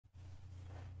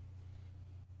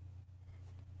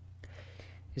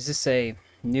Is this a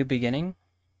new beginning,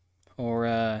 or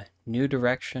a new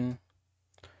direction,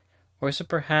 or is it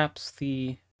perhaps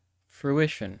the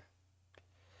fruition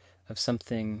of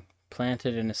something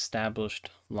planted and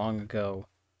established long ago,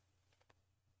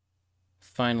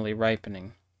 finally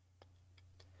ripening?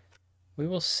 We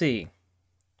will see.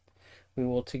 We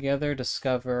will together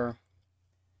discover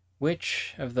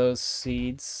which of those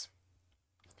seeds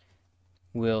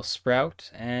will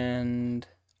sprout and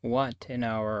what in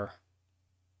our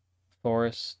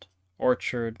forest,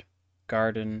 orchard,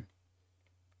 garden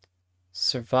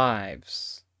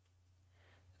survives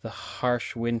the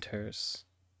harsh winters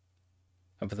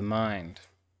of the mind.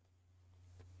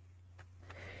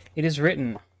 It is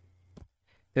written,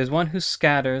 "There's one who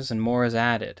scatters and more is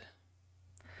added,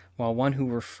 while one who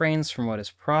refrains from what is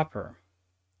proper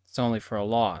is only for a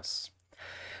loss.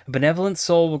 A benevolent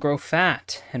soul will grow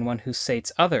fat, and one who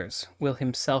sates others will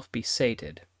himself be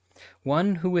sated.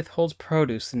 One who withholds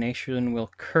produce, the nation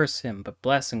will curse him, but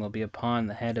blessing will be upon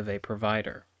the head of a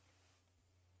provider.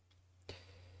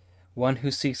 One who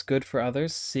seeks good for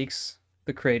others seeks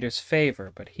the Creator's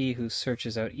favor, but he who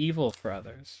searches out evil for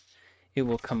others, it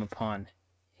will come upon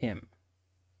him.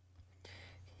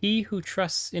 He who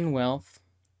trusts in wealth,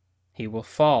 he will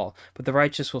fall, but the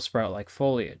righteous will sprout like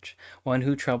foliage. One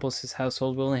who troubles his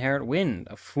household will inherit wind.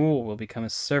 A fool will become a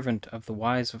servant of the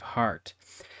wise of heart.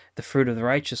 The fruit of the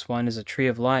righteous one is a tree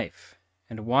of life,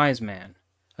 and a wise man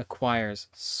acquires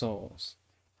souls."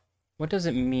 What does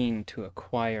it mean to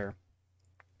acquire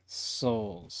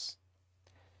souls?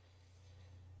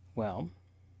 Well,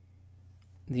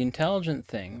 the intelligent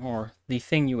thing, or the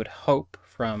thing you would hope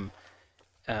from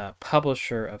a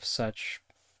publisher of such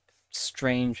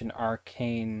strange and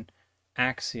arcane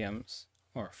axioms,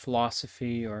 or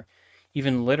philosophy, or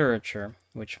even literature,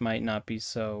 which might not be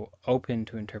so open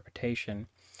to interpretation,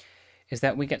 is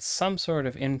that we get some sort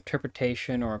of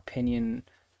interpretation or opinion,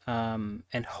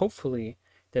 and hopefully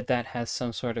that has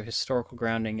some sort of historical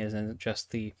grounding, isn't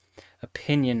just the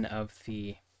opinion of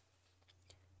the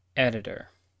editor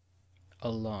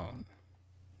alone.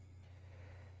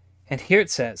 And here it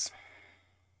says,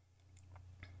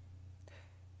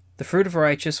 "The fruit of a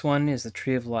righteous one is the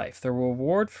tree of life. The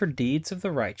reward for deeds of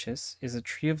the righteous is a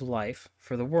tree of life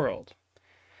for the world.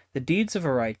 The deeds of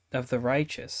the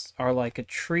righteous are like a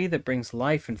tree that brings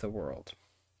life into the world.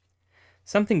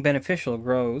 Something beneficial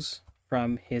grows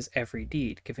from his every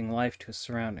deed, giving life to his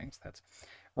surroundings." That's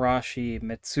Rashi,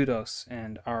 Metsudos,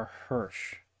 and R.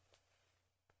 Hirsch.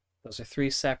 Those are three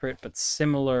separate but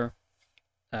similar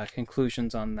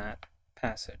conclusions on that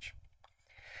passage.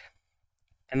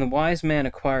 "And the wise man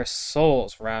acquires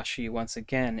souls," Rashi once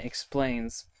again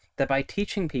explains that by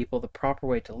teaching people the proper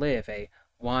way to live, a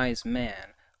wise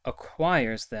man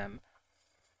acquires them.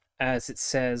 As it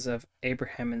says of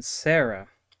Abraham and Sarah,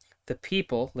 the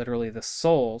people, literally the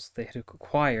souls, they had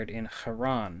acquired in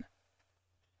Haran.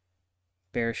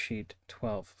 Bereshit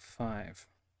 12:5.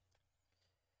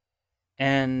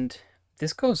 And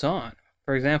this goes on.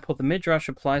 For example, the Midrash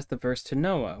applies the verse to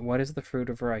Noah. What is the fruit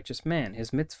of a righteous man?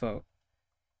 His mitzvot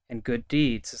and good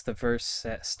deeds, as the verse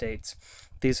states.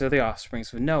 These are the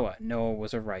offsprings of Noah. Noah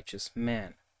was a righteous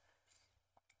man.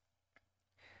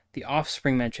 The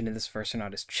offspring mentioned in this verse are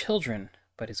not his children,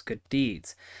 but his good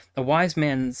deeds. The wise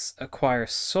man's acquire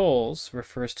souls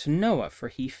refers to Noah, for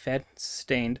he fed and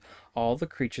sustained all the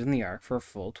creatures in the ark for a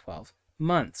full 12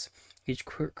 months. Each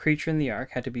creature in the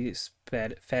ark had to be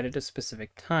fed at a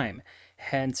specific time.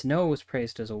 Hence, Noah was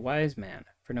praised as a wise man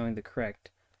for knowing the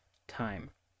correct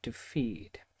time to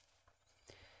feed.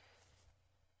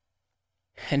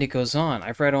 And it goes on.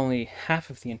 I've read only half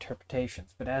of the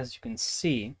interpretations, but as you can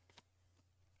see,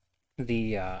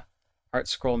 the Art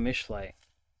Scroll Mishle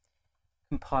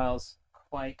compiles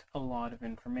quite a lot of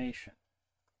information.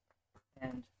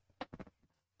 And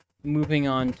moving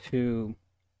on to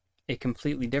a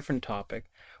completely different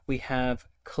topic, we have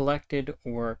collected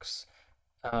works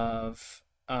of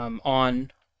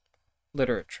on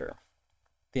literature,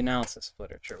 the analysis of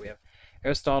literature. We have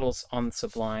Aristotle's On the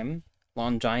Sublime,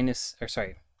 Longinus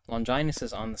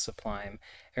is On the Sublime,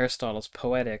 Aristotle's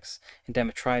Poetics, and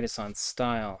Democritus on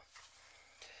Style.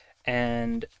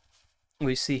 And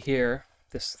we see here,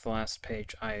 this is the last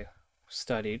page I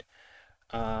studied,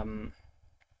 that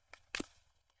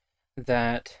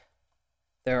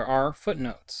there are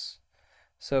footnotes.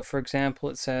 So, for example,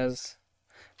 it says,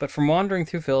 "But from wandering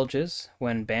through villages,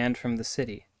 when banned from the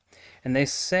city, and they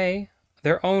say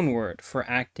their own word for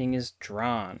acting is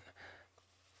drawn."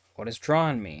 What does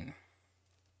drawn mean?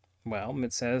 Well,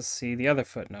 it says, see the other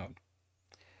footnote.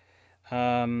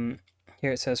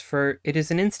 Here it says, "For it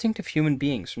is an instinct of human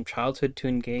beings from childhood to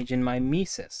engage in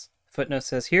mimesis, Footnote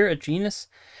says here, a genus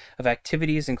of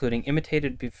activities including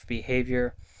imitative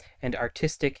behavior and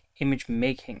artistic image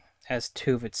making as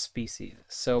two of its species.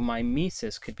 So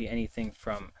mimesis could be anything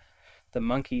from the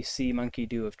monkey see, monkey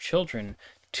do of children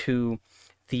to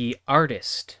the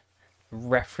artist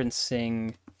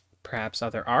referencing perhaps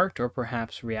other art or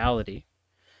perhaps reality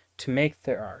to make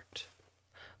their art.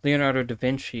 Leonardo da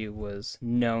Vinci was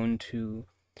known to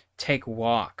take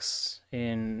walks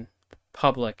in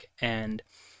public and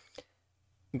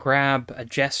grab a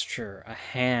gesture, a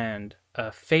hand,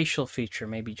 a facial feature,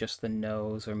 maybe just the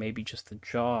nose or maybe just the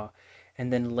jaw,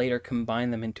 and then later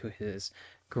combine them into his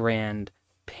grand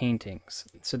paintings.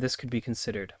 So this could be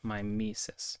considered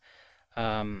mimesis,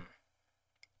 form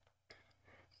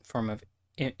of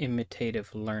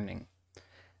imitative learning.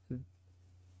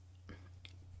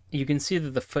 You can see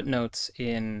that the footnotes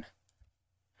in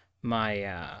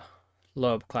my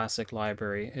Loeb Classic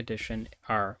Library edition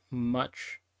are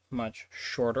much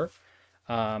shorter.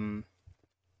 For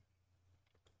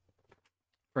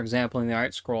example, in the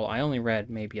Art Scroll, I only read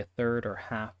maybe a third or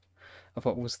half of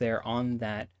what was there on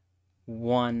that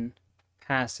one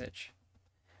passage,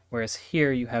 whereas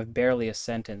here you have barely a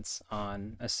sentence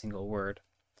on a single word.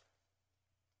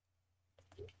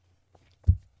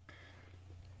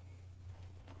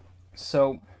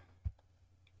 So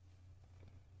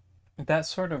that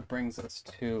sort of brings us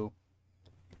to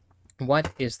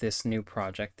what is this new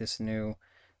project,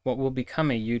 what will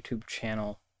become a YouTube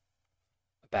channel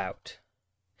about?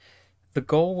 The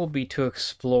goal will be to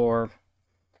explore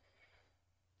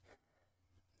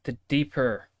the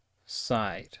deeper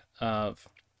side of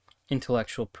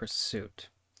intellectual pursuit.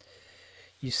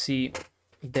 You see,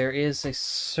 there is a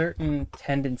certain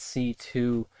tendency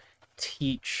to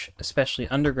teach, especially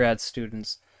undergrad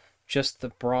students, just the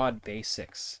broad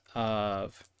basics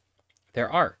of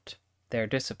their art, their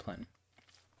discipline.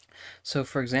 So,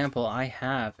 for example, I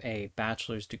have a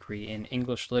bachelor's degree in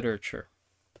English literature.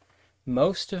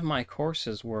 Most of my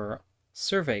courses were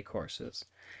survey courses,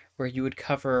 where you would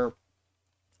cover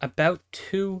about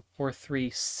 2 or 3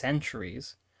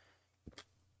 centuries,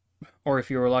 or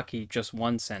if you were lucky, just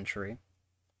 1 century,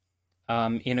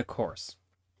 in a course.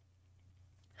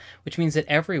 Which means that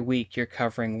every week you're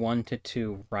covering 1 to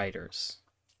 2 writers.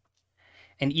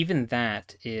 And even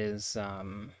that is,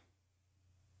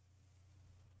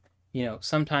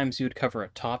 sometimes you would cover a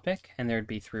topic and there'd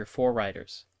be 3 or 4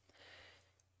 writers.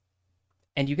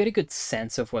 And you get a good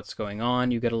sense of what's going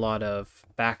on. You get a lot of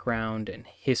background and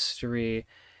history,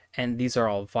 and these are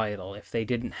all vital. If they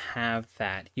didn't have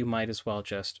that, you might as well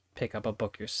just pick up a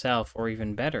book yourself, or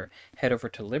even better, head over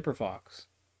to LibriVox,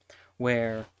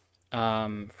 where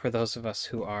for those of us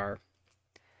who are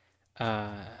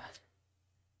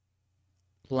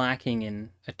lacking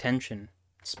in attention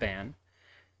span,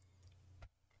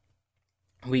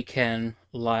 we can,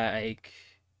 like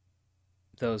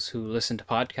those who listen to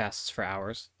podcasts for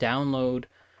hours, download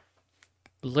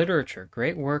literature,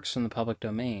 great works from the public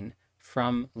domain,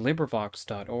 from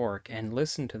LibriVox.org and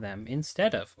listen to them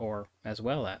instead of, or as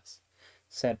well as,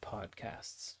 said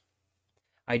podcasts.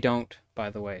 I don't, by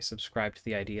the way, subscribe to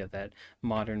the idea that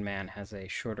modern man has a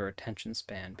shorter attention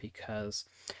span, because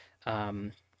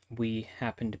we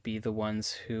happen to be the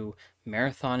ones who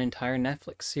marathon entire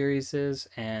Netflix series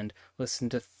and listen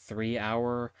to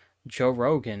 3-hour Joe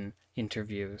Rogan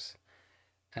interviews.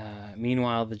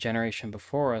 Meanwhile, the generation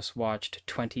before us watched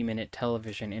 20-minute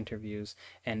television interviews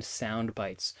and sound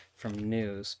bites from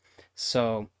news.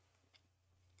 So,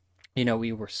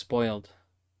 we were spoiled,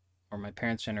 or my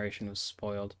parents' generation was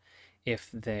spoiled, if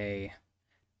they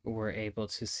were able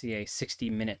to see a 60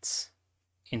 minutes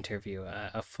interview,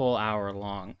 a full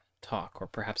hour-long talk, or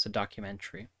perhaps a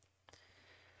documentary.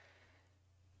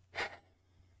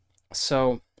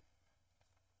 So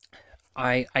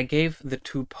I gave the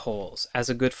 2 poles, as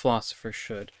a good philosopher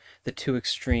should, the 2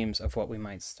 extremes of what we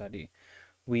might study.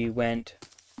 We went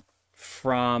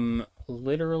from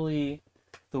literally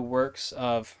the works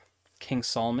of King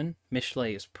Solomon,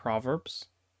 Michelet's Proverbs,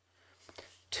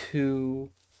 to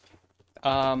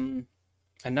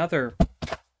another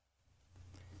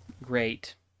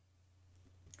great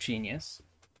genius,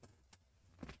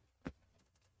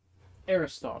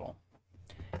 Aristotle.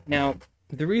 Now,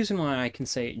 the reason why I can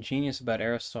say genius about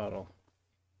Aristotle,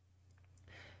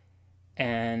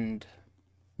 and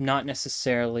not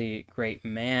necessarily great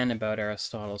man about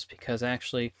Aristotle, is because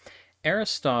actually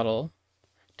Aristotle,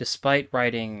 despite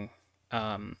writing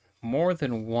more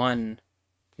than 1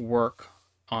 work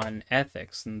on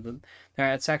ethics, and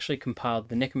it's actually compiled,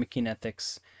 the Nicomachean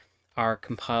Ethics are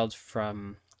compiled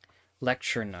from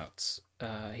lecture notes.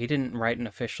 He didn't write an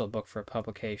official book for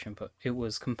publication, but it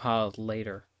was compiled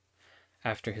later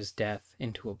after his death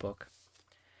into a book.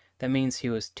 That means he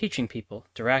was teaching people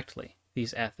directly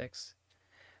these ethics.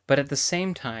 But at the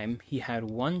same time, he had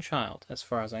one child, as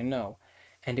far as I know,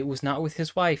 and it was not with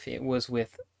his wife, it was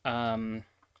with, I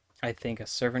think, a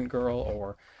servant girl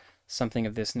or something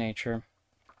of this nature.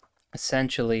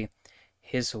 Essentially,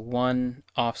 his one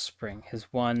offspring, his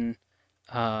one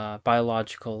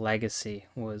biological legacy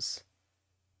was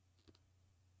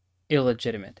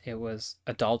illegitimate. It was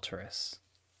adulterous,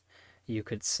 you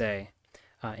could say,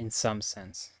 in some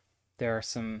sense. There are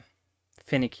some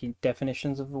finicky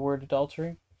definitions of the word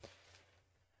adultery.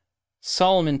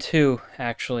 Solomon, too,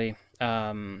 actually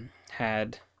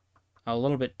had a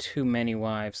little bit too many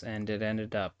wives, and it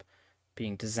ended up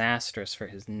being disastrous for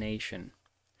his nation.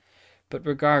 But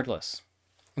regardless,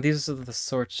 these are the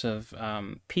sorts of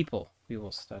people we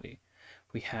will study.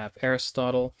 We have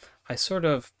Aristotle. I sort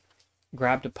of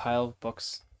grabbed a pile of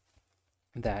books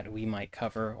that we might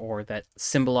cover or that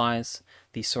symbolize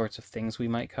these sorts of things we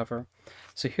might cover.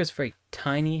 So here's a very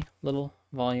tiny little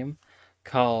volume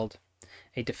called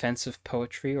A Defense of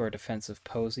Poetry or A Defense of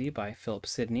Poesy by Philip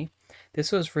Sidney.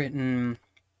 This was written,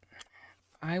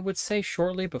 I would say,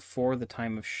 shortly before the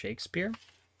time of Shakespeare.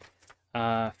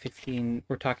 We're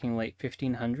talking late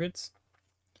 1500s.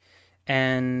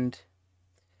 And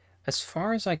as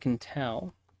far as I can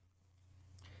tell,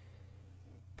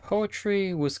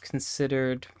 poetry was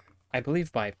considered, I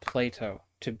believe by Plato,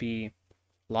 to be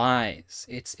lies.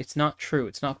 It's not true.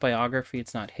 It's not biography.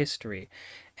 It's not history.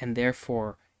 And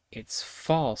therefore, it's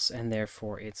false. And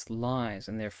therefore, it's lies.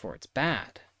 And therefore, it's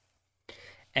bad.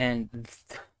 And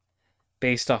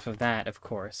based off of that, of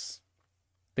course,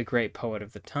 the great poet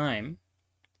of the time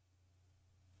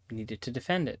needed to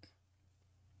defend it.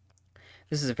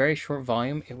 This is a very short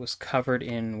volume. It was covered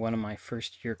in one of my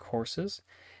first year courses.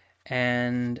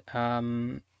 And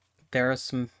there are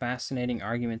some fascinating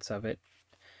arguments of it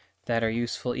that are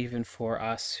useful even for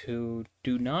us who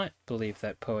do not believe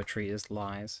that poetry is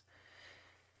lies.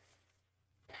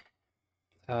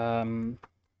 I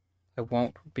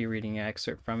won't be reading an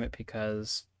excerpt from it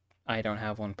because I don't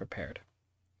have one prepared.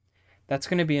 That's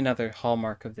going to be another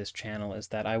hallmark of this channel, is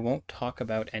that I won't talk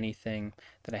about anything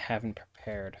that I haven't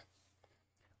prepared,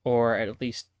 or at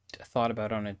least thought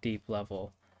about on a deep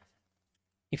level.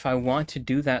 If I want to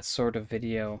do that sort of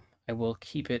video, I will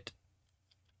keep it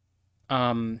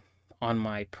on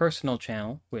my personal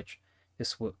channel, which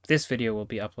this video will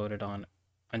be uploaded on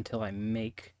until I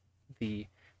make the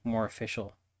more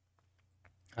official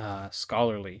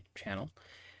scholarly channel.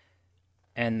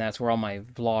 And that's where all my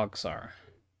vlogs are.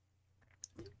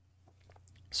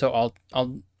 So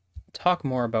I'll talk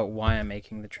more about why I'm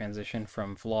making the transition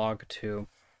from vlog to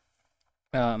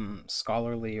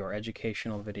scholarly or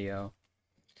educational video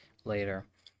later.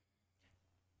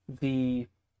 The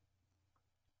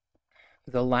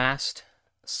last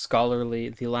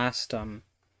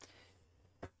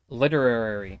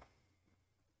literary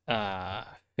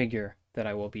figure that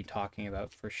I will be talking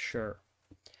about for sure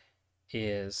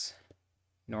is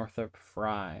Northrop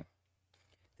Frye.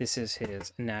 This is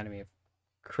his Anatomy of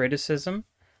Criticism,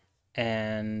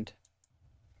 and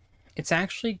it's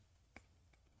actually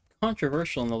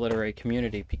controversial in the literary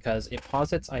community because it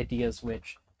posits ideas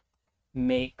which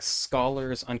make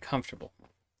scholars uncomfortable,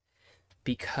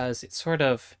 because it sort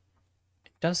of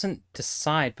doesn't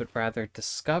decide but rather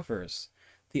discovers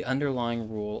the underlying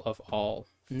rule of all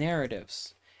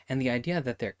narratives. And the idea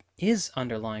that there is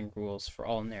underlying rules for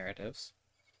all narratives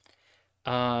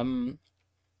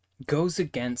goes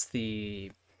against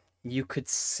the, you could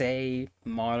say,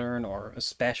 modern or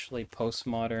especially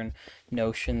postmodern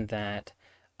notion that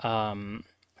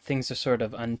things are sort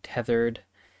of untethered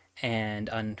and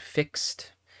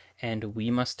unfixed, and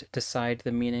we must decide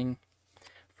the meaning.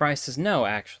 Frye says no,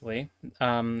 actually.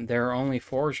 There are only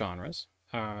 4 genres,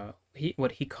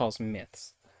 what he calls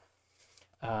myths.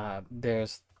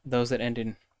 There's those that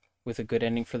end with a good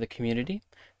ending for the community,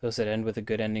 those that end with a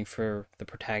good ending for the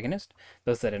protagonist,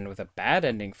 those that end with a bad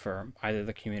ending for either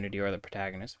the community or the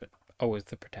protagonist, but always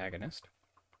the protagonist.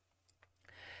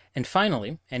 And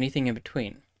finally, anything in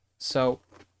between. So,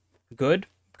 good,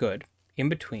 good, in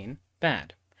between,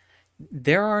 bad.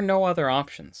 There are no other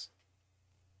options,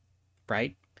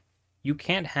 right? You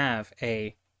can't have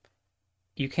any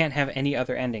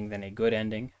other ending than a good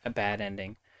ending, a bad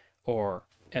ending, or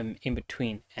an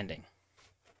in-between ending.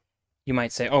 You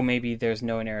might say, oh, maybe there's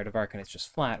no narrative arc and it's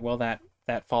just flat. Well, that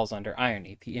falls under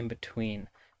irony, the in-between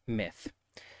myth.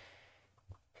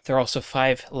 There are also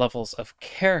 5 levels of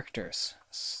characters,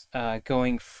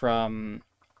 going from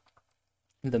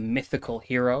the mythical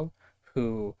hero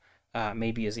who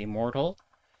maybe is immortal,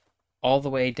 all the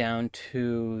way down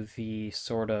to the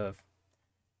sort of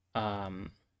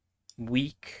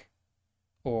weak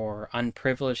or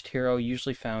unprivileged hero,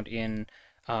 usually found in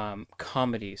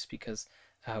comedies, because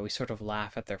we sort of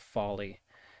laugh at their folly.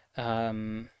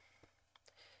 No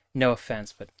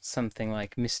offense, but something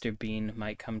like Mr. Bean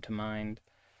might come to mind.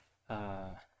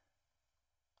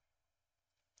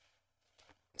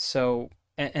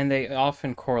 And they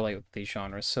often correlate with these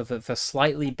genres. So the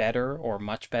slightly better or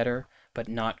much better, but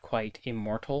not quite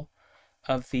immortal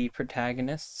of the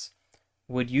protagonists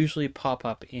would usually pop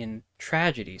up in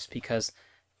tragedies, because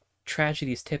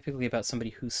tragedy is typically about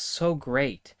somebody who's so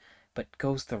great but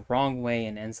goes the wrong way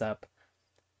and ends up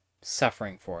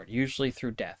suffering for it, usually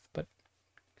through death, but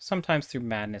sometimes through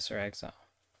madness or exile.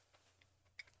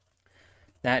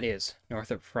 That is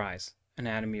Northrop Frye's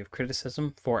Anatomy of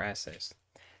Criticism, 4 essays.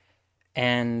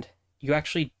 And you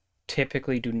actually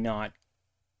typically do not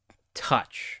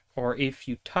touch, or if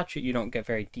you touch it, you don't get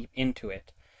very deep into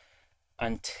it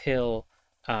until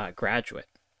graduate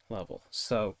level.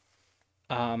 So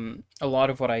a lot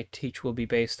of what I teach will be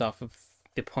based off of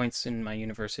the points in my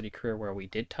university career where we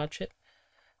did touch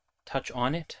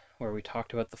on it, where we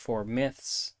talked about the 4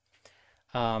 myths.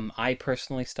 I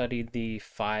personally studied the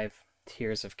 5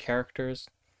 tiers of characters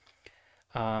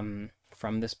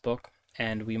from this book,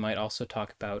 and we might also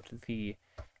talk about the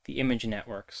image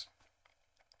networks.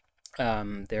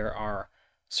 There are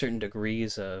certain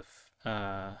degrees of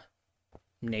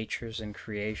natures and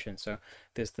creation. So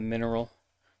there's the mineral,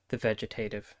 the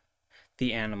vegetative,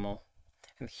 the animal,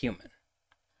 and the human,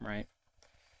 right?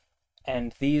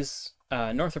 And these,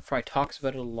 Northrop Frye talks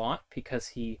about it a lot because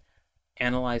he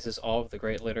analyzes all of the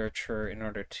great literature in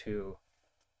order to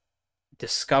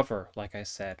discover, like I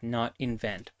said, not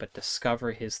invent, but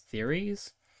discover his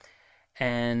theories.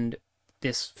 And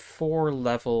this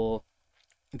 4-level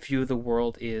view of the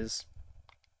world is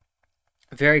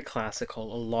very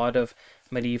classical. A lot of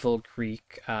medieval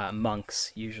Greek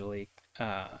monks, usually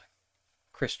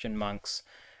Christian monks,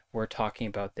 were talking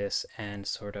about this, and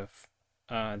sort of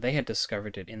they had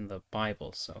discovered it in the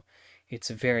Bible. So it's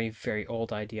a very, very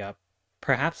old idea,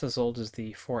 perhaps as old as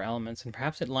the 4 elements, and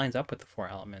perhaps it lines up with the 4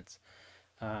 elements.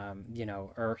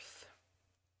 Earth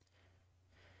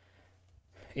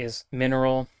is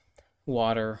mineral,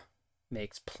 water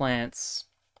makes plants.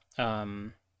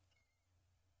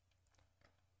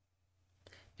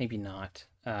 Maybe not.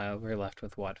 We're left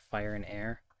with what? Fire and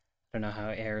air. I don't know how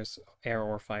air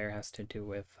or fire has to do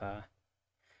with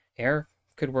air.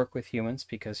 Could work with humans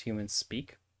because humans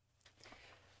speak.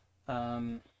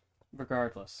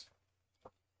 Regardless,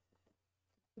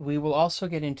 we will also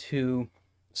get into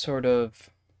sort of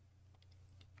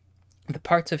the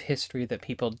parts of history that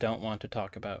people don't want to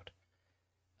talk about,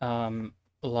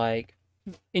 like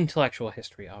intellectual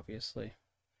history, obviously,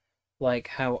 like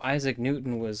how Isaac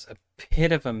Newton was a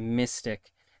bit of a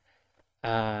mystic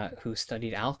who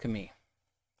studied alchemy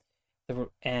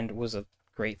and was a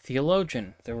great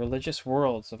theologian. The Religious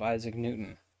Worlds of Isaac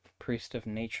Newton, Priest of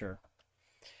Nature.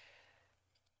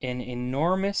 An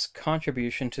enormous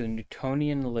contribution to the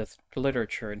Newtonian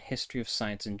literature and history of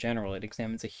science in general. It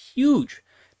examines a huge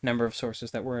number of sources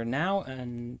that were now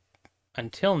and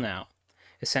until now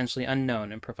essentially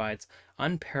unknown, and provides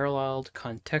unparalleled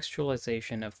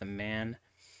contextualization of the man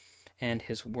and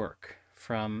his work.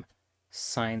 From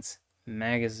Science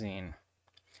magazine.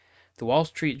 The Wall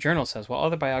Street Journal says, while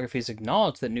other biographies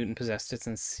acknowledge that Newton possessed a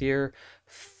sincere,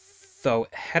 though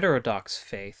heterodox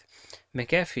faith,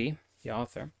 McAfee, the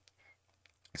author,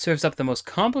 serves up the most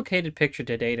complicated picture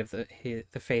to date of the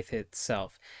faith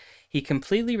itself. He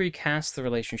completely recasts the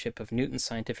relationship of Newton's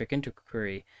scientific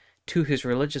inquiry to his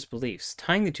religious beliefs,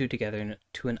 tying the two together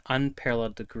to an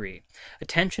unparalleled degree.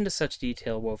 Attention to such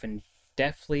detail woven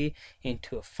deftly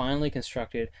into a finely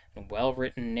constructed and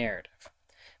well-written narrative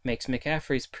makes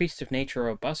McAfee's Priest of Nature a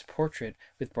robust portrait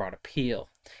with broad appeal.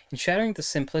 In shattering the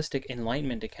simplistic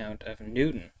Enlightenment account of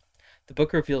Newton, the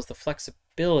book reveals the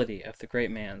flexibility of the great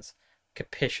man's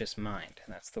capacious mind,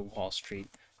 and that's the Wall Street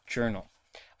Journal.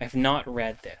 I have not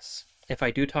read this. If I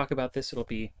do talk about this, it'll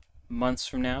be months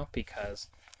from now because,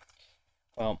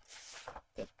 well,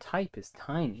 the type is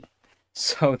tiny.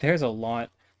 So there's a lot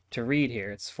to read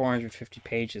here. It's 450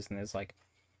 pages, and there's like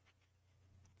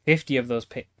 50 of those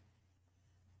pages.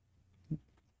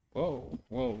 Whoa.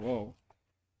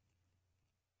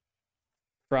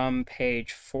 From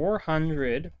page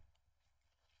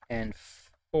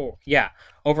 404, yeah,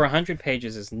 over 100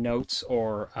 pages is notes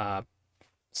or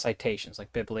citations,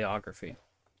 like bibliography.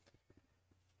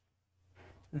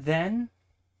 Then,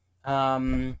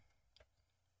 I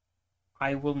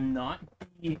will not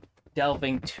be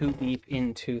delving too deep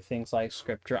into things like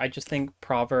scripture. I just think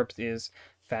Proverbs is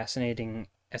fascinating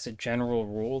as a general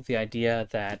rule, the idea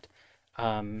that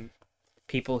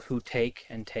people who take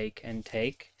and take and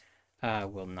take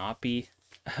will not be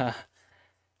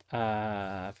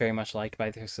very much liked by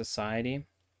their society.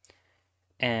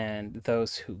 And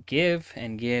those who give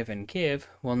and give and give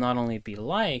will not only be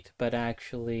liked, but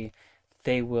actually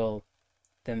they will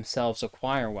themselves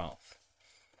acquire wealth.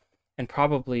 And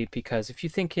probably because if you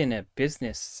think in a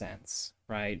business sense,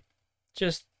 right,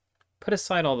 just put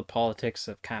aside all the politics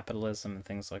of capitalism and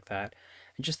things like that,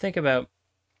 and just think about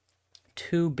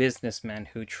two businessmen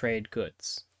who trade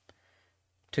goods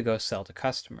to go sell to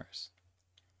customers.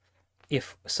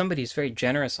 If somebody's very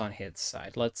generous on his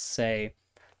side, let's say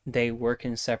they work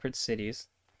in separate cities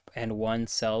and one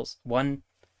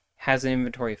has an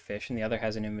inventory of fish and the other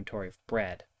has an inventory of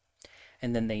bread,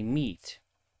 and then they meet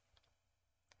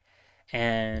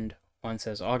and one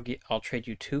says, I'll trade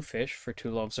you 2 fish for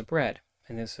 2 loaves of bread,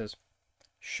 and this says,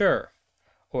 sure.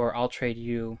 Or I'll trade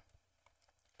you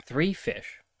 3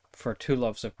 fish for 2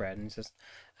 loaves of bread, and he says,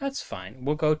 that's fine,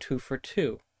 we'll go 2 for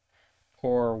 2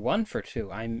 or 1 for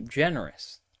 2, I'm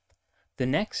generous. The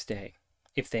next day,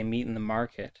 if they meet in the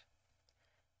market,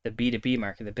 the B2B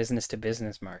market, the business to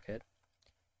business market,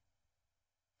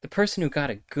 the person who got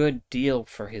a good deal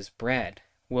for his bread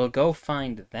will go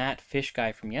find that fish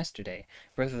guy from yesterday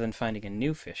rather than finding a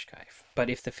new fish guy. But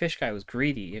if the fish guy was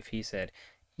greedy, if he said,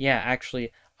 yeah,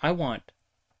 actually, I want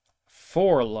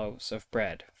 4 loaves of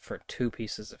bread for 2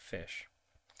 pieces of fish,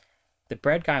 the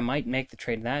bread guy might make the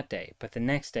trade that day, but the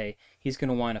next day he's going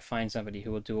to want to find somebody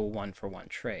who will do a 1-for-1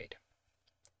 trade.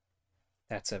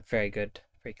 That's a very good,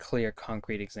 very clear,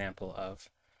 concrete example of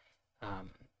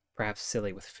perhaps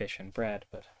silly with fish and bread,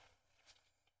 but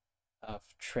of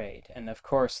trade. And of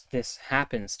course, this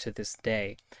happens to this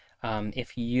day.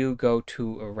 If you go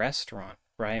to a restaurant,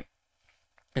 right,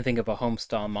 and think of a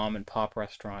home-style mom-and-pop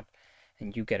restaurant,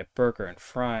 and you get a burger and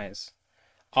fries,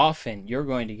 often you're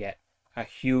going to get a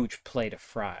huge plate of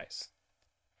fries.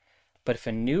 But if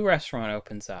a new restaurant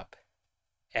opens up,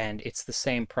 and it's the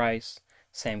same price,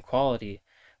 same quality,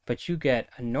 but you get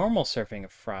a normal serving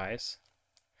of fries,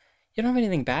 you don't have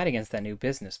anything bad against that new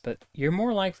business, but you're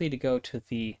more likely to go to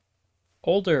the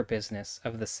older business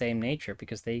of the same nature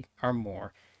because they are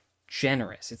more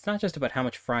generous. It's not just about how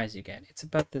much fries you get, it's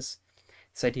about this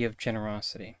idea of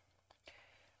generosity.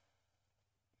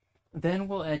 Then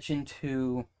we'll edge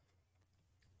into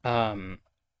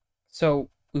so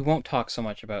we won't talk so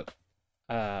much about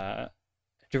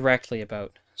directly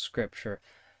about scripture.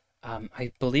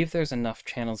 I believe there's enough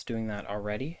channels doing that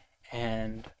already,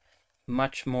 and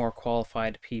much more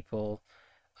qualified people,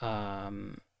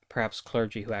 perhaps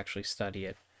clergy who actually study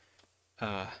it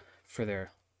for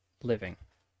their living.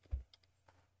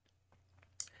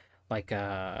 Like,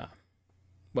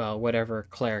 well, whatever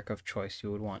cleric of choice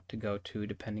you would want to go to,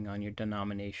 depending on your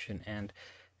denomination and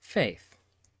faith.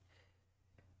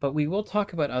 But we will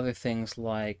talk about other things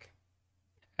like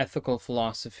ethical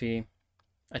philosophy.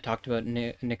 I talked about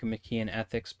Nicomachean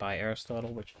Ethics by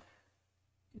Aristotle, which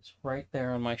is right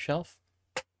there on my shelf.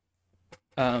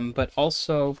 But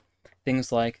also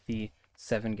things like the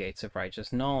 7 gates of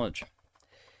righteous knowledge.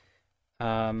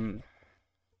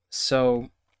 So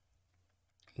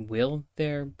will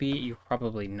there be, you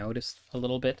probably noticed a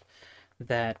little bit,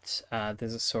 that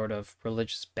there's a sort of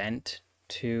religious bent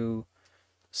to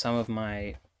some of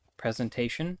my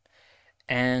presentation,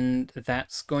 and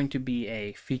that's going to be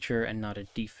a feature and not a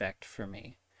defect for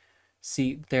me.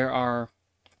 See, there are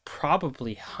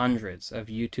probably hundreds of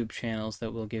YouTube channels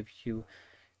that will give you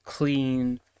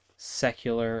clean,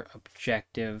 secular,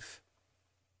 objective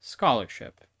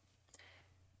scholarship.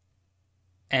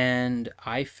 And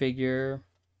I figure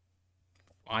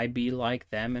I be like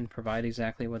them and provide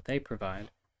exactly what they provide,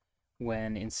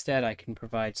 when instead I can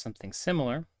provide something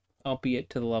similar, albeit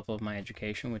to the level of my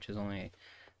education, which is only a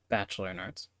Bachelor in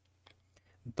Arts,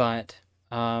 but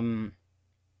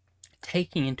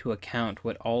taking into account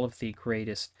what all of the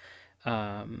greatest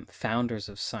founders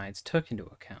of science took into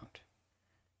account.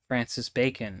 Francis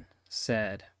Bacon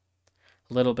said,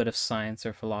 a little bit of science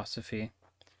or philosophy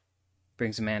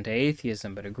brings a man to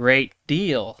atheism, but a great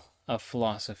deal of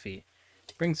philosophy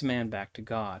brings a man back to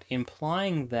God,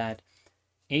 implying that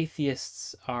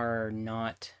atheists are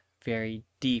not very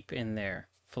deep in their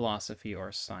philosophy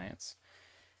or science.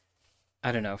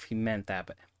 I don't know if he meant that,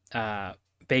 but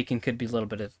Bacon could be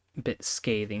a bit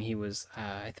scathing. He was,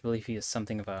 I believe he is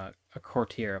something of a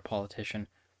courtier, a politician.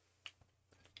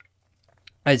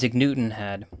 Isaac Newton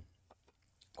had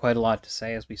quite a lot to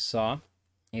say, as we saw.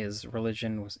 His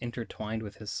religion was intertwined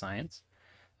with his science.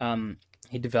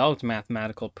 He developed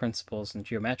mathematical principles and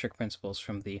geometric principles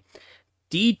from the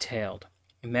detailed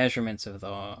measurements of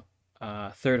the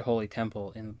third holy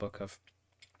temple in the book of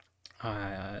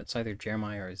it's either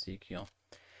Jeremiah or Ezekiel.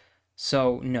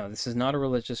 So no, this is not a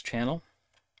religious channel.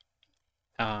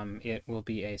 It will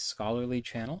be a scholarly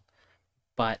channel,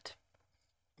 but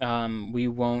we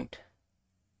won't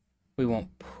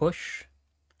push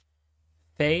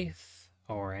faith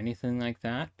or anything like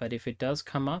that. But if it does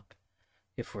come up,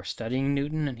 if we're studying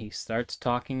Newton and he starts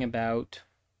talking about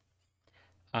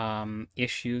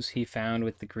issues he found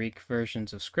with the Greek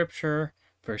versions of Scripture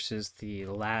versus the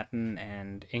Latin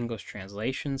and English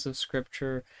translations of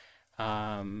Scripture,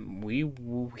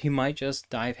 he might just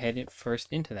dive head first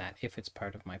into that if it's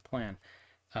part of my plan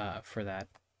for that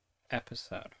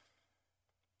episode.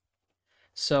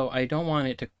 So I don't want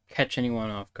it to catch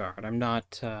anyone off guard. I'm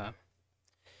not,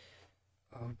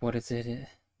 what is it?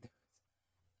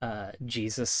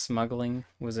 Jesus smuggling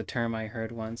was a term I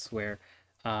heard once, where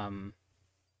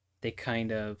they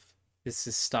kind of, this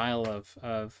is style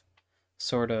of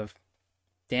sort of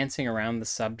dancing around the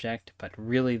subject, but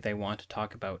really they want to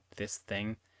talk about this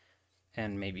thing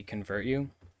and maybe convert you.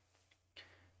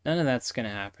 None of that's going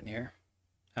to happen here,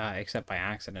 except by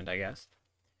accident, I guess.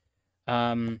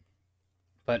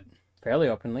 But fairly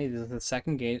openly, this is the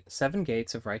Seven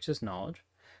Gates of Righteous Knowledge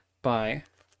by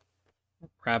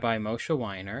Rabbi Moshe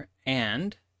Weiner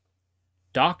and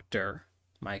Dr.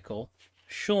 Michael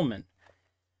Schulman.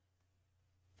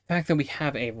 The fact that we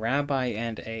have a rabbi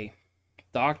and a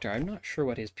doctor, I'm not sure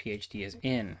what his PhD is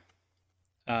in,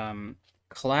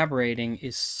 collaborating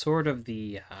is sort of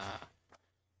the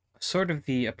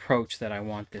approach that I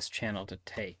want this channel to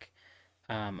take,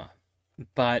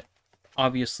 but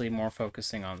obviously more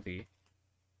focusing on the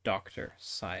doctor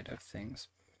side of things.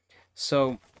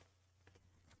 So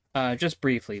just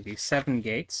briefly, the 7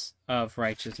 gates of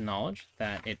righteous knowledge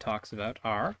that it talks about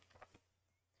are,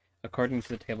 according to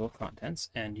the table of contents,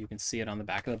 and you can see it on the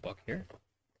back of the book here.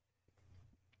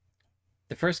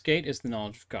 The first gate is the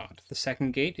knowledge of God. The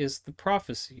second gate is the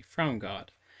prophecy from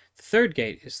God. The third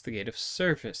gate is the gate of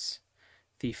service.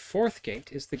 The fourth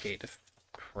gate is the gate of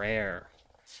prayer,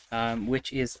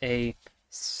 which is a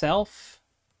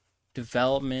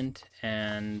self-development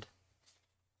and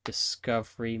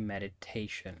discovery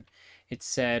meditation. It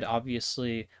said,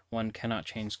 obviously, one cannot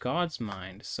change God's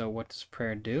mind. So what does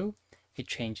prayer do? It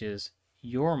changes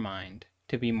your mind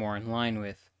to be more in line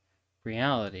with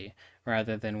reality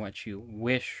rather than what you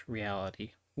wish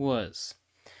reality was.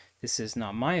 This is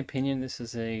not my opinion. This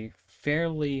is a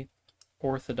fairly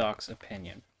orthodox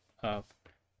opinion of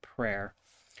prayer,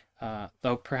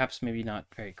 though perhaps maybe not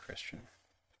very Christian.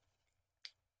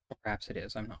 Or perhaps it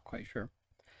is. I'm not quite sure.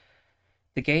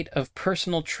 The gate of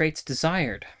personal traits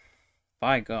desired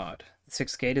by God. The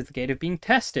sixth gate is the gate of being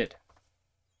tested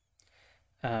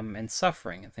and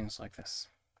suffering and things like this.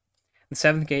 The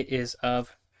seventh gate is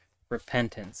of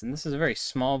repentance, and this is a very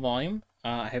small volume.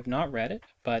 I have not read it,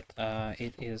 but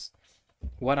it is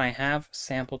what I have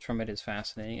sampled from it is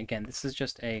fascinating. Again, this is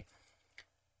just an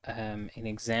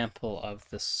example of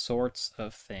the sorts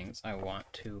of things I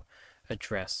want to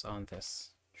address on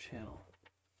this channel.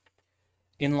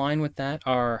 In line with that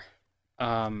are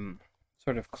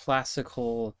sort of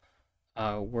classical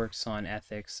works on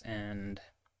ethics and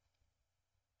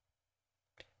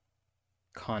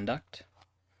conduct,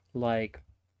 like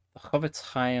the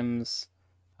Chofetz Chaim's,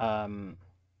 the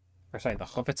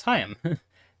Chofetz Chaim,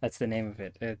 that's the name of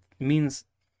it. It means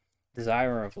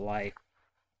desire of life.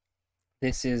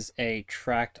 This is a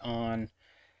tract on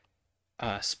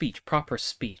speech, proper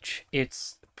speech.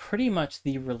 It's pretty much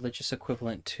the religious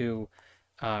equivalent to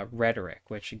rhetoric,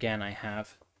 which again I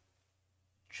have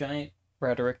giant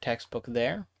rhetoric textbook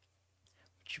there,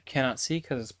 which you cannot see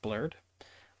because it's blurred.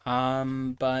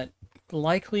 But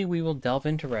likely we will delve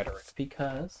into rhetoric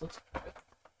because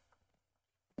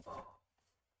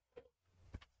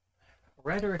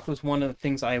rhetoric was one of the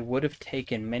things I would have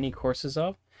taken many courses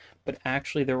of, but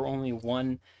actually there was only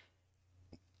one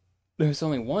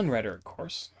rhetoric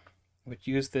course which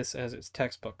used this as its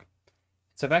textbook.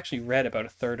 So I've actually read about a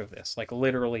third of this. Like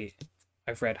literally,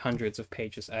 I've read hundreds of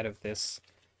pages out of this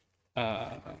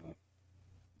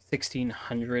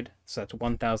 1600, so that's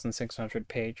 1,600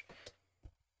 page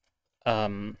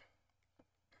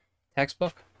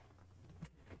textbook.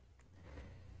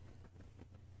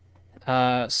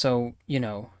 So, you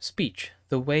know, speech,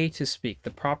 the way to speak, the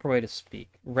proper way to speak.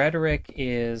 Rhetoric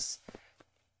is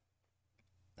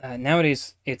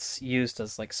nowadays it's used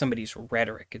as like somebody's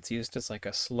rhetoric. It's used as like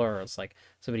a slur. It's like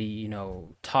somebody, you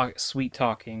know, sweet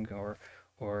talking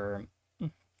or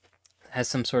has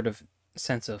some sort of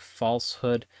sense of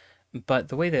falsehood. But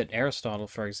the way that Aristotle,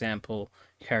 for example,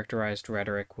 characterized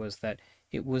rhetoric was that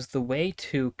it was the way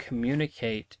to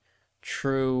communicate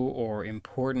true or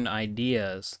important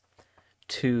ideas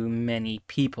to many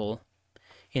people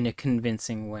in a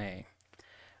convincing way.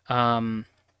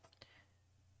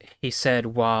 He said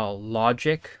while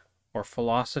logic or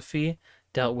philosophy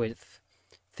dealt with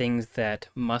things that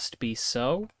must be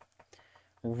so,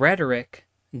 rhetoric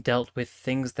dealt with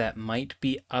things that might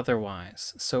be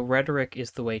otherwise. So rhetoric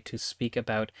is the way to speak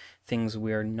about things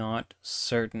we're not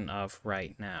certain of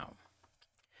right now.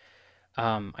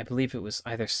 I believe it was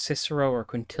either Cicero or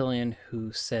Quintilian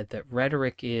who said that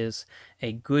rhetoric is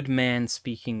a good man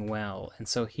speaking well. And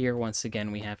so here, once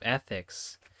again, we have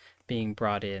ethics being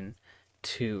brought in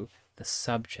to the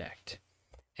subject.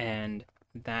 And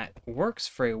that works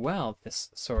very well. This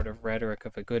sort of rhetoric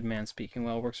of a good man speaking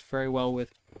well works very well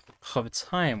with Chofetz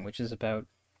Chaim, which is about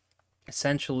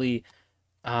essentially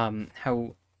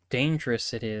how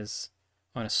dangerous it is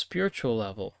on a spiritual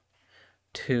level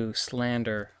to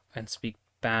slander and speak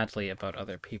badly about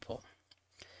other people.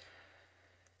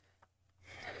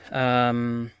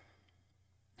 How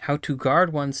to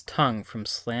guard one's tongue from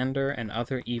slander and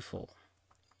other evil.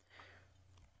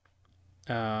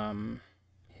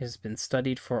 Has been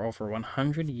studied for over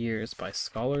 100 years by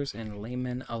scholars and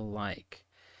laymen alike.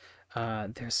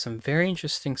 There's some very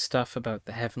interesting stuff about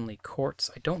the heavenly courts.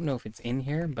 I don't know if it's in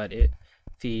here, but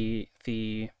the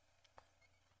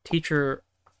teacher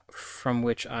from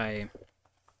which I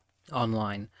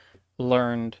online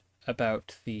learned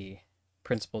about the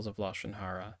principles of Lashon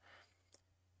Hara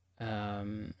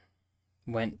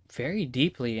went very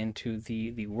deeply into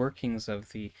the workings of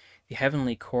the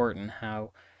heavenly court and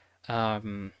how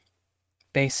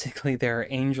basically there are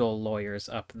angel lawyers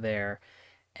up there,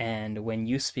 and when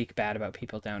you speak bad about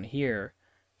people down here,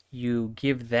 you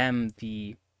give them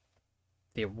the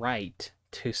right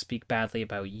to speak badly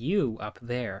about you up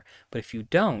there. But if you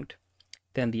don't,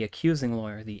 then the accusing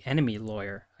lawyer, the enemy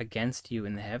lawyer against you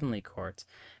in the heavenly courts,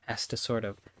 has to sort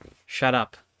of shut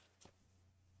up,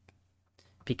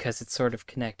 because it's sort of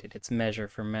connected. It's measure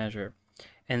for measure.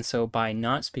 And so by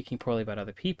not speaking poorly about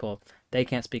other people, they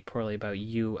can't speak poorly about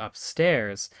you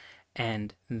upstairs.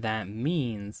 And that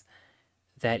means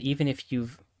that even if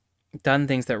you've done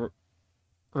things that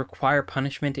require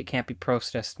punishment, it can't be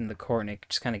processed in the court, and it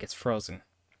just kind of gets frozen.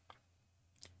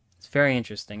 It's very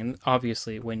interesting. And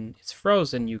obviously, when it's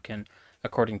frozen, you can,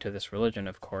 according to this religion,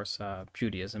 of course,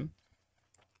 Judaism,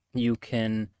 you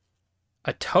can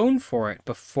atone for it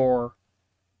before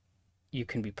you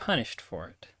can be punished for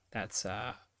it. That's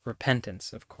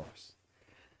repentance, of course.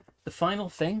 The final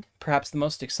thing, perhaps the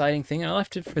most exciting thing, and I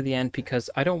left it for the end because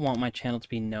I don't want my channel to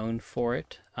be known for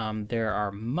it. There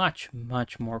are much,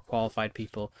 much more qualified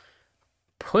people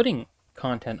putting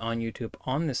content on YouTube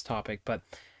on this topic, but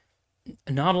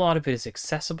not a lot of it is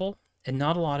accessible, and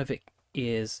not a lot of it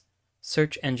is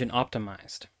search engine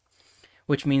optimized,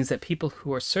 which means that people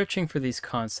who are searching for these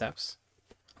concepts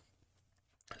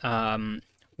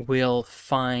will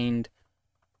find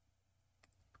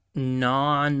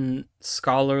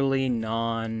non-scholarly,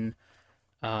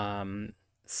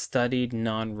 non-studied,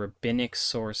 non-rabbinic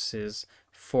sources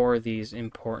for these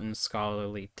important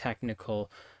scholarly, technical,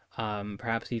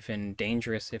 perhaps even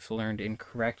dangerous if learned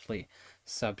incorrectly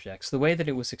subjects. The way that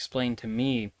it was explained to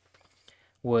me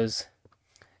was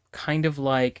kind of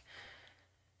like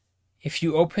if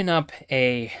you open up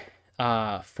a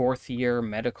fourth-year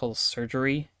medical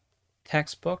surgery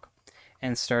textbook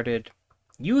and started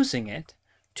using it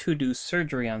to do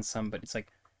surgery on somebody. It's like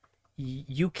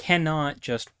you cannot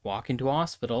just walk into a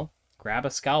hospital, grab a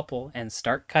scalpel, and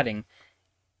start cutting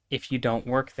if you don't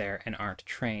work there and aren't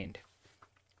trained.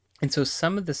 And so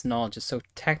some of this knowledge is so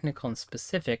technical and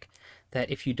specific that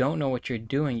if you don't know what you're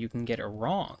doing, you can get it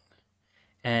wrong,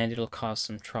 and it'll cause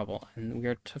some trouble. And we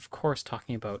are, of course,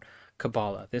 talking about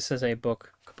Kabbalah. This is a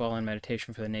book, Kabbalah and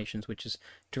Meditation for the Nations, which is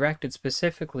directed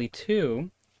specifically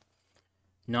to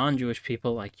non-Jewish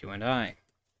people like you and I.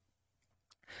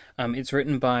 It's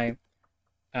written by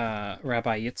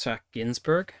Rabbi Yitzhak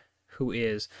Ginsburg, who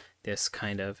is this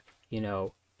kind of,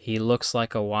 he looks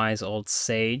like a wise old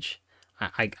sage.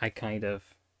 I kind of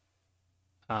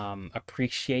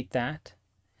appreciate that.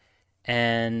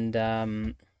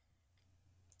 And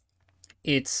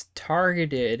it's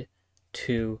targeted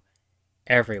to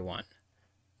everyone.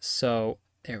 So,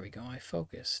 there we go, I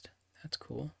focused. That's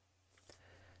cool.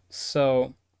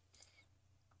 So,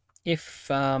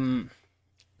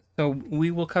 so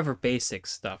we will cover basic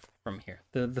stuff from here.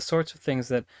 The sorts of things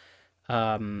that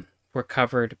were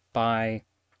covered by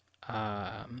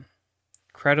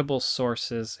credible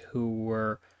sources who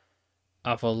were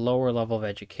of a lower level of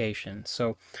education.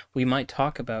 So we might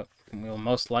talk about we'll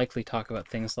most likely talk about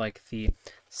things like the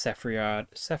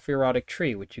Sephirotic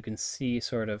tree, which you can see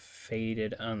sort of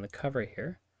faded on the cover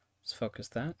here. Let's focus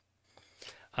that.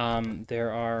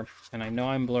 There are, and I know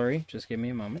I'm blurry, just give me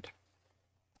a moment.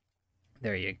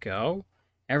 There you go.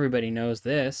 Everybody knows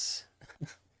this.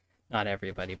 Not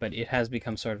everybody, but it has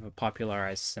become sort of a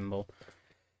popularized symbol.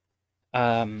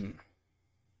 And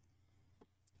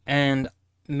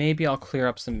maybe I'll clear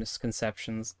up some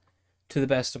misconceptions to the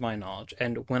best of my knowledge.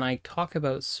 And when I talk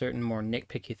about certain more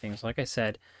nitpicky things, like I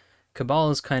said,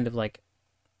 Kabbalah is kind of like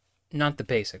not the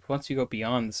basic. Once you go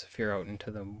beyond the Sephiroth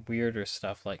into the weirder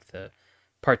stuff like the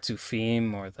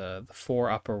Partzufim or the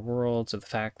four upper worlds, or the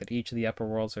fact that each of the upper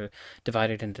worlds are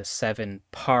divided into 7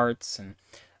 parts, and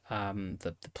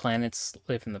the planets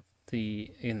live in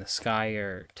the sky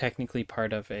are technically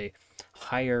part of a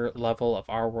higher level of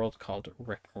our world called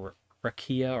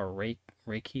Rakia or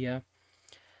Rakia.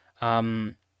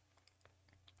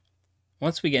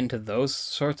 Once we get into those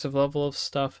sorts of level of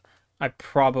stuff, I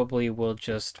probably will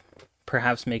just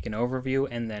perhaps make an overview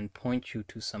and then point you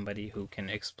to somebody who can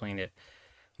explain it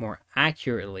more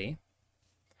accurately,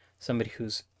 somebody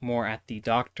who's more at the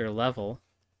doctor level,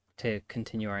 to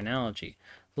continue our analogy,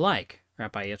 like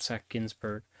Rabbi Yitzhak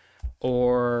Ginsburg,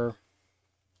 or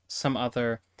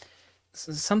something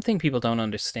people don't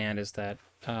understand is that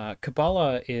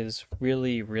Kabbalah is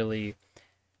really, really,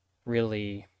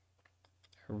 really,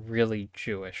 really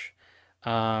Jewish.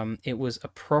 It was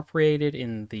appropriated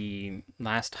in the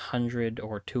last 100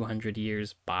 or 200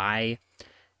 years by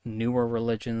newer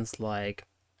religions like,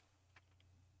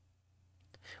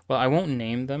 well, I won't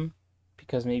name them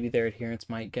because maybe their adherents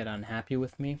might get unhappy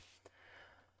with me.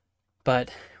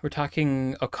 But we're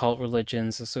talking occult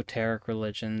religions, esoteric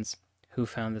religions, who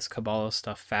found this Kabbalah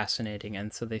stuff fascinating,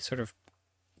 and so they sort of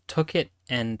took it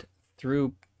and,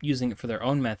 through using it for their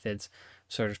own methods,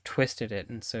 sort of twisted it.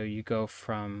 And so you go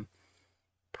from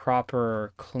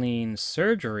proper, clean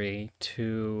surgery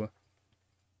to,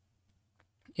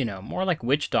 more like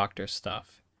witch doctor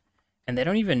stuff. And they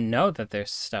don't even know that there's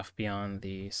stuff beyond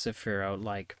the Sephiroth,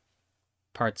 like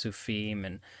Partzufim,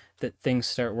 and that things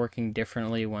start working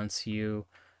differently once you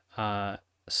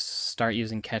start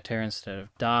using Keter instead of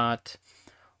Dot,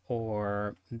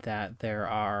 or that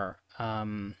there's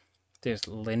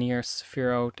linear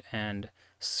Sephiroth and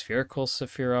spherical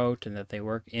Sephiroth, and that they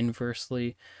work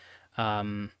inversely.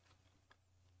 I've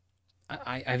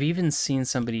even seen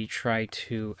somebody try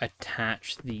to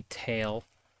attach the tail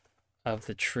of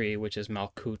the tree, which is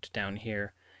Malkut down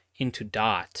here, into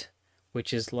Dot,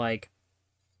 which is like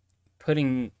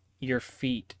putting your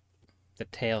feet, the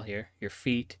tail here, your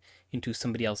feet, into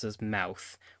somebody else's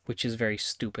mouth, which is very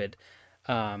stupid.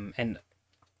 And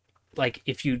like,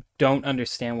 if you don't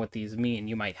understand what these mean,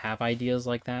 you might have ideas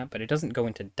like that, but it doesn't go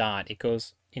into Dot, it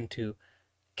goes into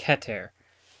Keter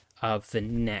of the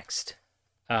next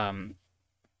level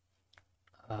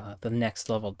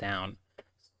down.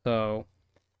 So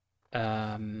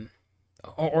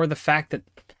or the fact that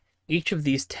each of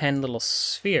these 10 little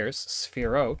spheres,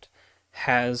 Sphirot,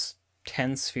 has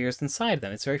 10 spheres inside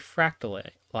them. It's very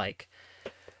fractal-like.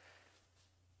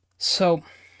 So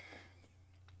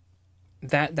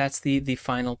that's the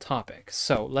final topic.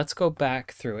 So let's go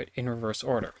back through it in reverse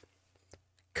order.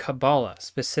 Kabbalah,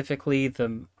 specifically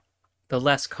the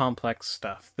less complex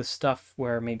stuff, the stuff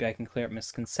where maybe I can clear up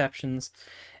misconceptions,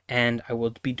 and I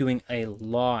will be doing a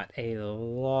lot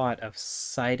of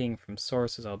citing from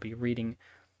sources. I'll be reading.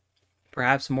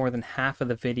 Perhaps more than half of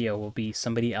the video will be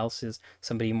somebody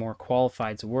more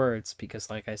qualified's words, because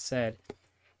like I said,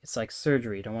 it's like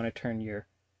surgery. You don't want to turn your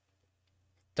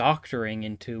doctoring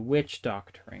into witch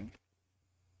doctoring.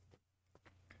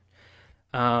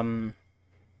 You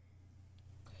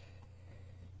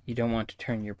don't want to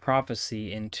turn your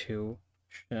prophecy into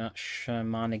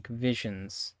shamanic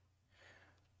visions.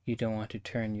 You don't want to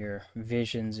turn your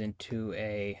visions into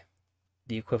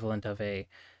the equivalent of a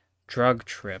drug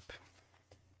trip.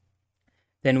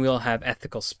 Then we'll have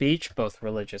ethical speech, both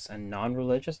religious and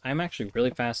non-religious. I'm actually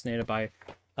really fascinated by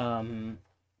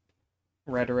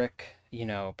rhetoric,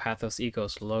 pathos,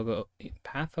 ethos,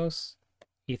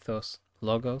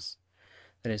 logos.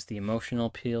 That is the emotional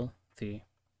appeal, the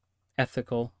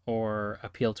ethical or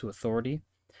appeal to authority,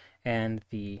 and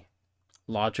the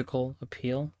logical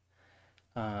appeal.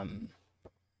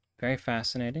 Very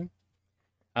fascinating.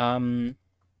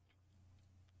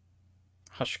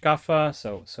 Hashkafa,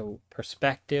 so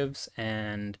perspectives,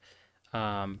 and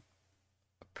on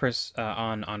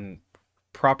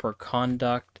proper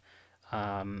conduct.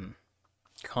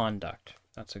 Conduct,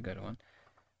 that's a good one.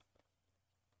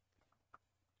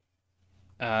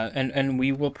 And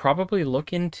we will probably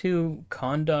look into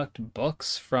conduct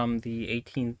books from the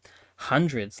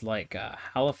 1800s, like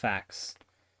Halifax,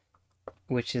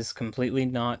 which is completely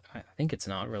not, I think it's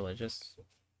not religious.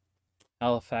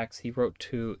 Halifax, he wrote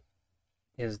to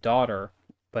his daughter,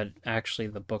 but actually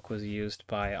the book was used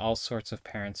by all sorts of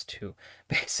parents to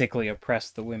basically oppress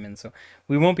the women. So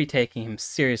we won't be taking him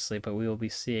seriously, but we will be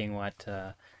seeing what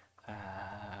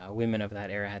women of that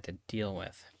era had to deal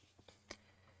with.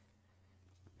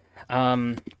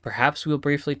 Perhaps we'll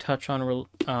briefly touch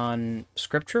on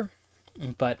scripture,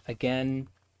 but again,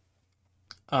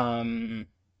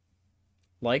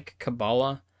 like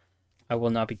Kabbalah, I will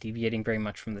not be deviating very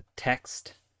much from the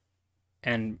text,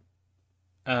 and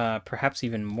perhaps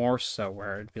even more so,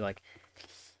 where it'd be like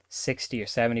 60 or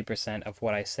 70% of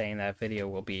what I say in that video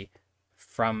will be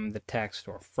from the text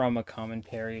or from a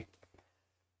commentary.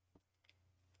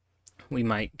 We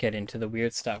might get into the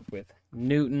weird stuff with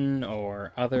Newton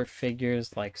or other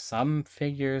figures, like some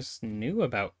figures knew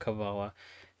about Kabbalah.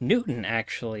 Newton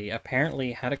actually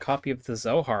apparently had a copy of the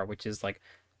Zohar, which is like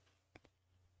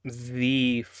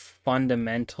the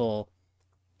fundamental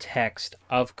text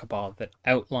of Kabbalah that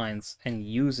outlines and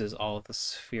uses all of the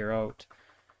Sefirot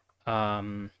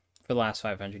for the last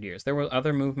 500 years. There were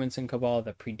other movements in Kabbalah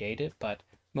that predate it, but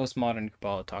most modern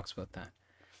Kabbalah talks about that.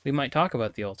 We might talk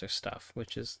about the older stuff,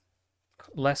 which is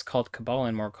less called Kabbalah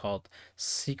and more called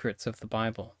secrets of the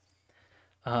Bible.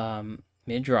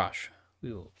 Midrash.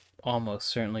 We will almost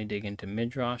certainly dig into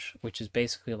Midrash, which is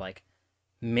basically like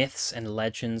myths and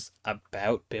legends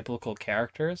about biblical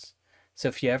characters. So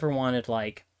if you ever wanted,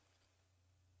 like,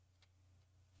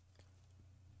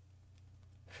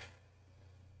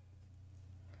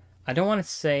 I don't want to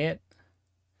say it,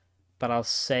 but I'll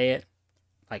say it,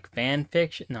 like fan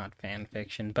fiction, not fan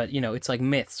fiction, but it's like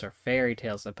myths or fairy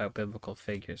tales about biblical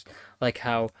figures, like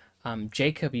how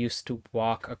Jacob used to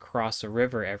walk across a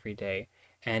river every day,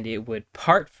 and it would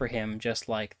part for him just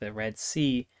like the Red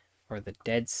Sea or the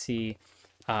Dead Sea,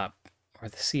 or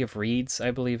the Sea of Reeds,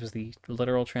 I believe is the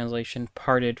literal translation,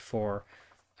 parted for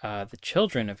the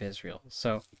children of Israel.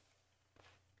 So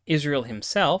Israel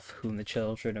himself, whom the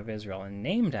children of Israel are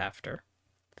named after,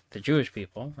 the Jewish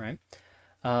people, right?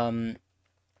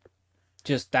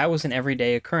 Just that was an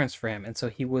everyday occurrence for him, and so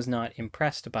he was not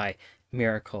impressed by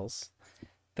miracles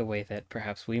the way that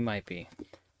perhaps we might be.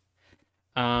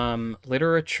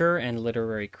 Literature and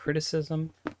literary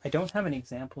criticism. I don't have an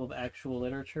example of actual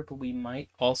literature, but we might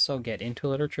also get into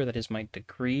literature. That is my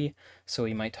degree, so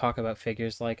we might talk about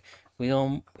figures like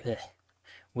William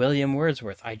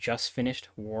Wordsworth. I just finished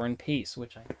War and Peace,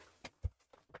 which I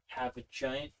have a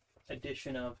giant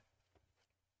edition of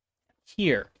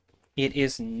here. It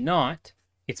is not,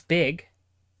 it's big,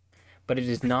 but it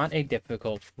is not a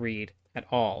difficult read at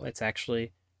all. It's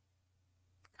actually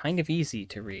kind of easy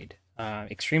to read,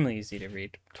 extremely easy to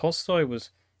read. Tolstoy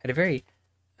had a very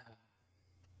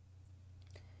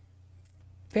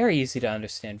easy to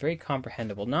understand, very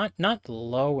comprehensible, not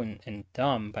low and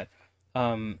dumb, but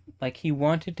like he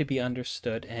wanted to be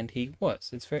understood, and he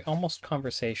was. It's very almost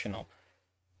conversational.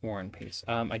 War and Peace.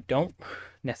 I don't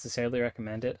necessarily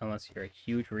recommend it unless you're a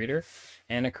huge reader.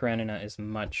 Anna Karenina is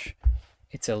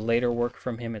it's a later work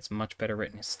from him. It's much better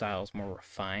written. His style is more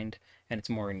refined, and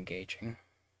it's more engaging.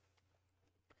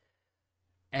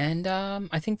 And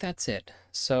I think that's it.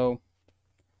 So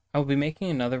I will be making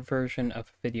another version of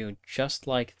a video just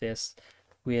like this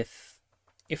with,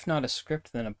 if not a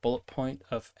script, then a bullet point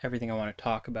of everything I want to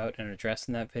talk about and address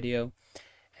in that video.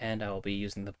 And I will be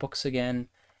using the books again.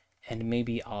 And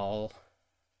maybe I'll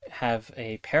have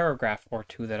a paragraph or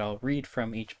two that I'll read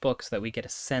from each book so that we get a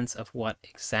sense of what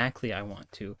exactly I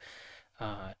want to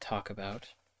talk about.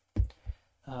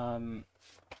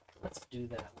 Let's do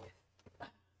that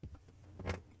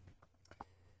with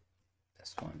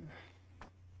this one.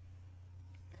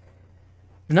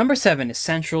 Number 7 is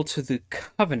central to the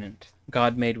covenant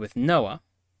God made with Noah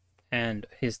and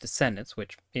his descendants,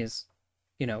 which is,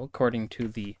 according to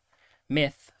the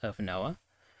myth of Noah,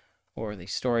 or the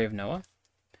story of Noah,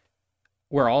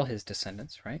 we're all his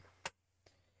descendants, right?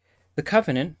 The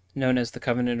covenant, known as the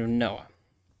covenant of Noah.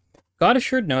 God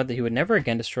assured Noah that he would never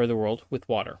again destroy the world with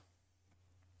water.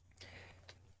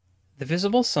 The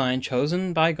visible sign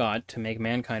chosen by God to make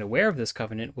mankind aware of this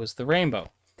covenant was the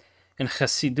rainbow. In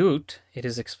Chassidut, it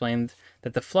is explained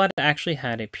that the flood actually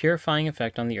had a purifying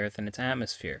effect on the earth and its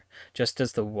atmosphere, just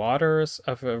as the waters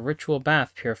of a ritual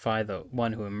bath purify the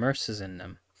one who immerses in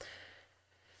them.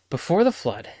 Before the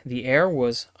flood, the air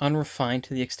was unrefined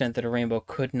to the extent that a rainbow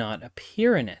could not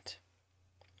appear in it.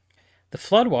 The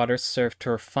floodwaters served to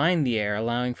refine the air,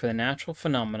 allowing for the natural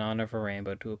phenomenon of a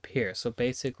rainbow to appear. So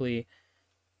basically,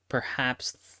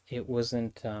 perhaps it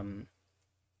wasn't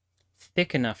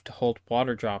thick enough to hold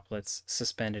water droplets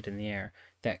suspended in the air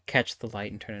that catch the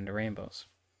light and turn into rainbows.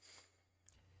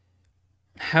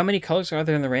 How many colors are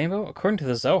there in the rainbow? According to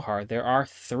the Zohar, there are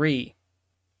 3.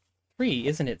 3,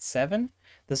 isn't it 7?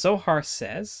 The Zohar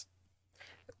says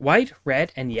white,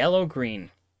 red, and yellow,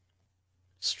 green.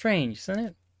 Strange, isn't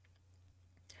it?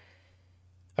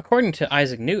 According to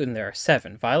Isaac Newton, there are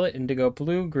 7: violet, indigo,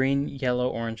 blue, green, yellow,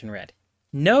 orange, and red.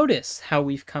 Notice how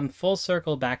we've come full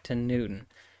circle back to Newton.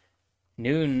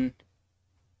 Newton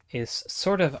is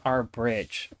sort of our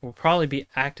bridge. Will probably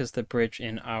act as the bridge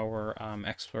in our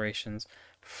explorations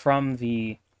from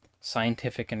the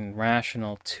scientific and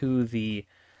rational to the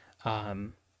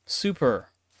super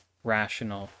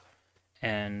rational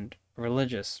and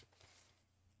religious.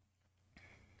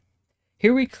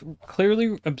 Here we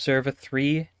clearly observe a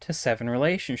 3 to 7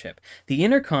 relationship. The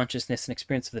inner consciousness and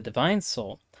experience of the divine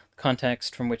soul, the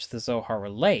context from which the Zohar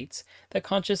relates, that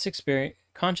consciousness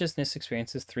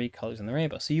experiences 3 colors in the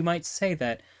rainbow. So you might say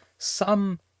that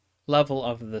some level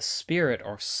of the spirit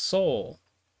or soul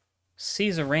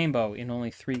sees a rainbow in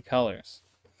only 3 colors,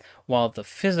 while the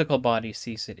physical body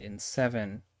sees it in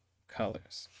 7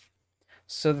 colors.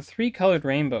 So the 3-colored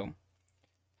rainbow,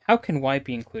 how can white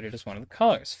be included as one of the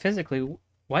colors? Physically,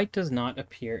 white does not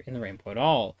appear in the rainbow at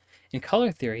all. In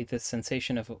color theory, the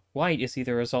sensation of white is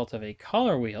either a result of a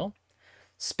color wheel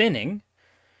spinning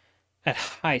at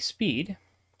high speed,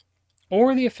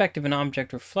 or the effect of an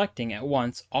object reflecting at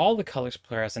once all the colors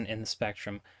present in the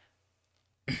spectrum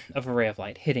of a ray of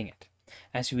light hitting it.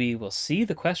 As we will see,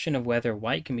 the question of whether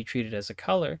white can be treated as a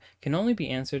color can only be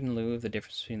answered in lieu of the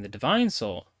difference between the divine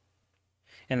soul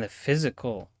and the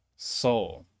physical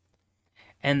soul,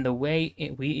 and the way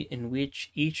in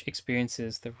which each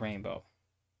experiences the rainbow.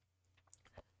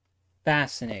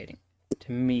 Fascinating,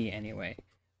 to me anyway.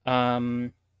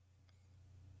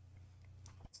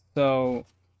 So,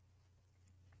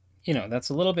 that's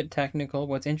a little bit technical.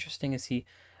 What's interesting is he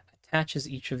attaches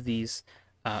each of these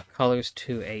colors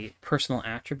to a personal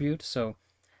attribute. So,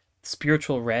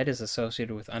 spiritual red is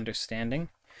associated with understanding.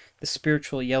 The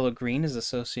spiritual yellow-green is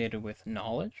associated with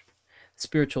knowledge.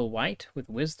 Spiritual white with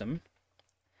wisdom.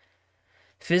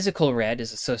 Physical red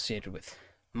is associated with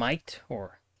might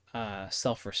or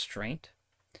self-restraint,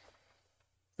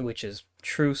 which is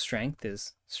true strength,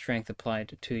 is strength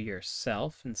applied to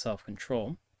yourself and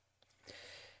self-control.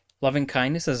 Loving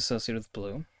kindness is associated with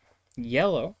blue.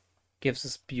 Yellow gives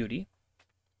us beauty.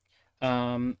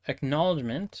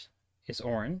 Acknowledgement is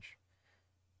orange.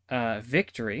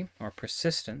 Victory or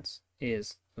persistence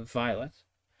is violet.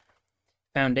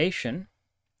 Foundation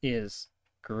is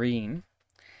green,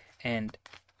 and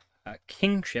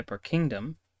kingship or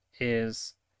kingdom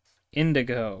is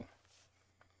indigo.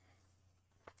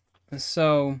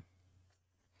 So,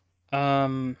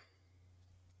 and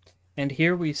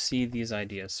here we see these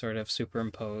ideas sort of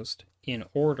superimposed in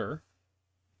order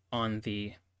on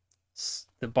the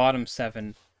bottom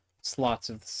 7 slots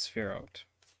of the spheroid.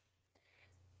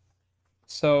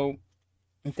 So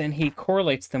then he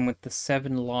correlates them with the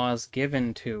 7 laws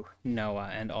given to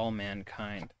Noah and all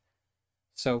mankind.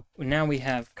 So now we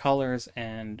have colors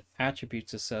and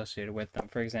attributes associated with them.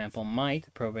 For example,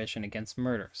 might, prohibition against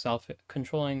murder.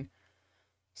 Self-control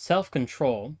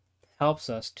helps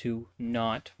us to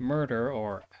not murder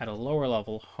or, at a lower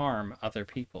level, harm other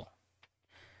people.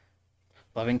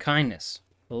 Loving kindness.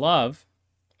 Love,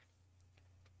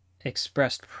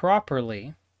 expressed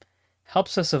properly,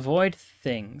 helps us avoid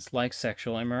things like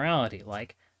sexual immorality,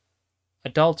 like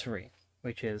adultery,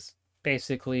 which is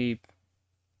basically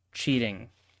cheating,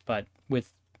 but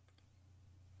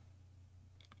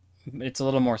it's a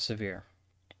little more severe.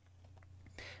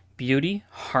 Beauty,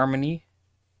 harmony,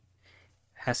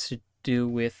 has to do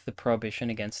with the prohibition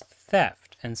against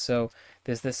theft. And so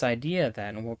there's this idea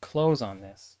that, and we'll close on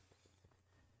this,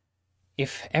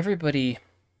 if everybody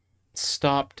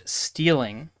stopped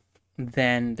stealing,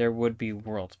 then there would be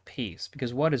world peace.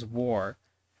 Because what is war?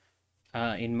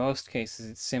 In most cases,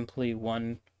 it's simply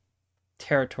one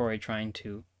territory trying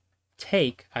to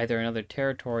take either another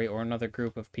territory or another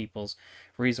group of people's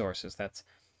resources.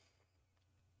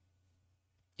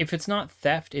 If it's not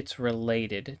theft, it's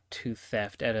related to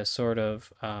theft at a sort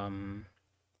of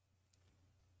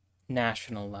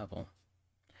national level.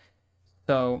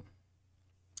 So,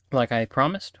 like I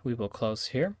promised, we will close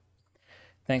here.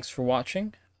 Thanks for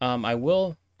watching. I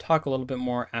will talk a little bit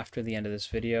more after the end of this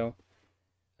video,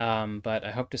 but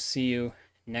I hope to see you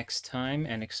next time,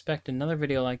 and expect another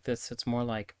video like this that's more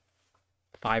like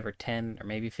 5 or 10 or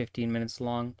maybe 15 minutes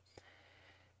long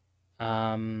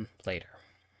later.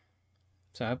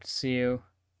 So I hope to see you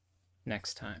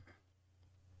next time.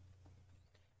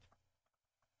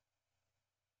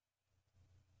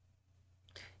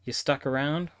 You stuck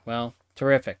around? Well,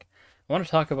 terrific. I want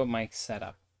to talk about my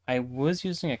setup. I was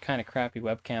using a kind of crappy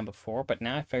webcam before, but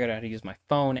now I figured out how to use my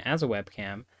phone as a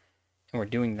webcam, and we're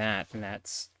doing that, and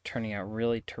that's turning out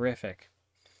really terrific.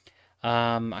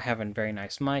 I have a very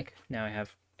nice mic. Now I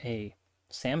have a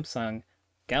Samsung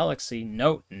Galaxy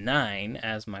Note 9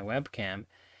 as my webcam,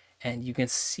 and you can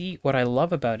see what I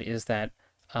love about it is that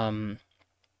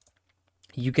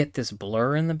you get this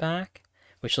blur in the back,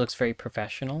 which looks very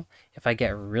professional. If I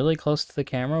get really close to the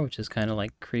camera, which is kind of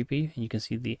like creepy, and you can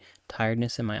see the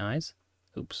tiredness in my eyes.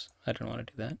 Oops, I don't want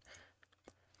to do that.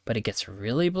 But it gets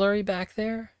really blurry back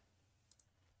there.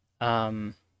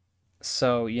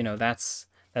 So, you know, that's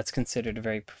considered a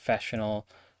very professional,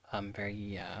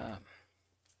 it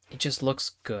just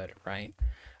looks good, right?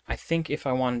 I think if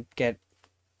I want to get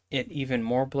it even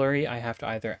more blurry, I have to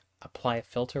either apply a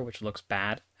filter, which looks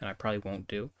bad, and I probably won't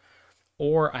do,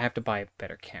 or I have to buy a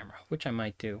better camera, which I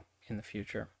might do in the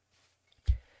future.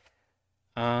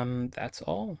 That's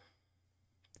all.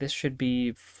 This should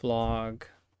be vlog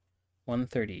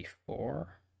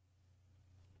 134.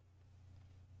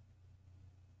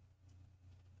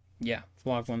 Yeah,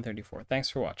 vlog 134. Thanks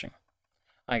for watching.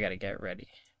 I gotta get ready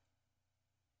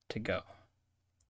to go.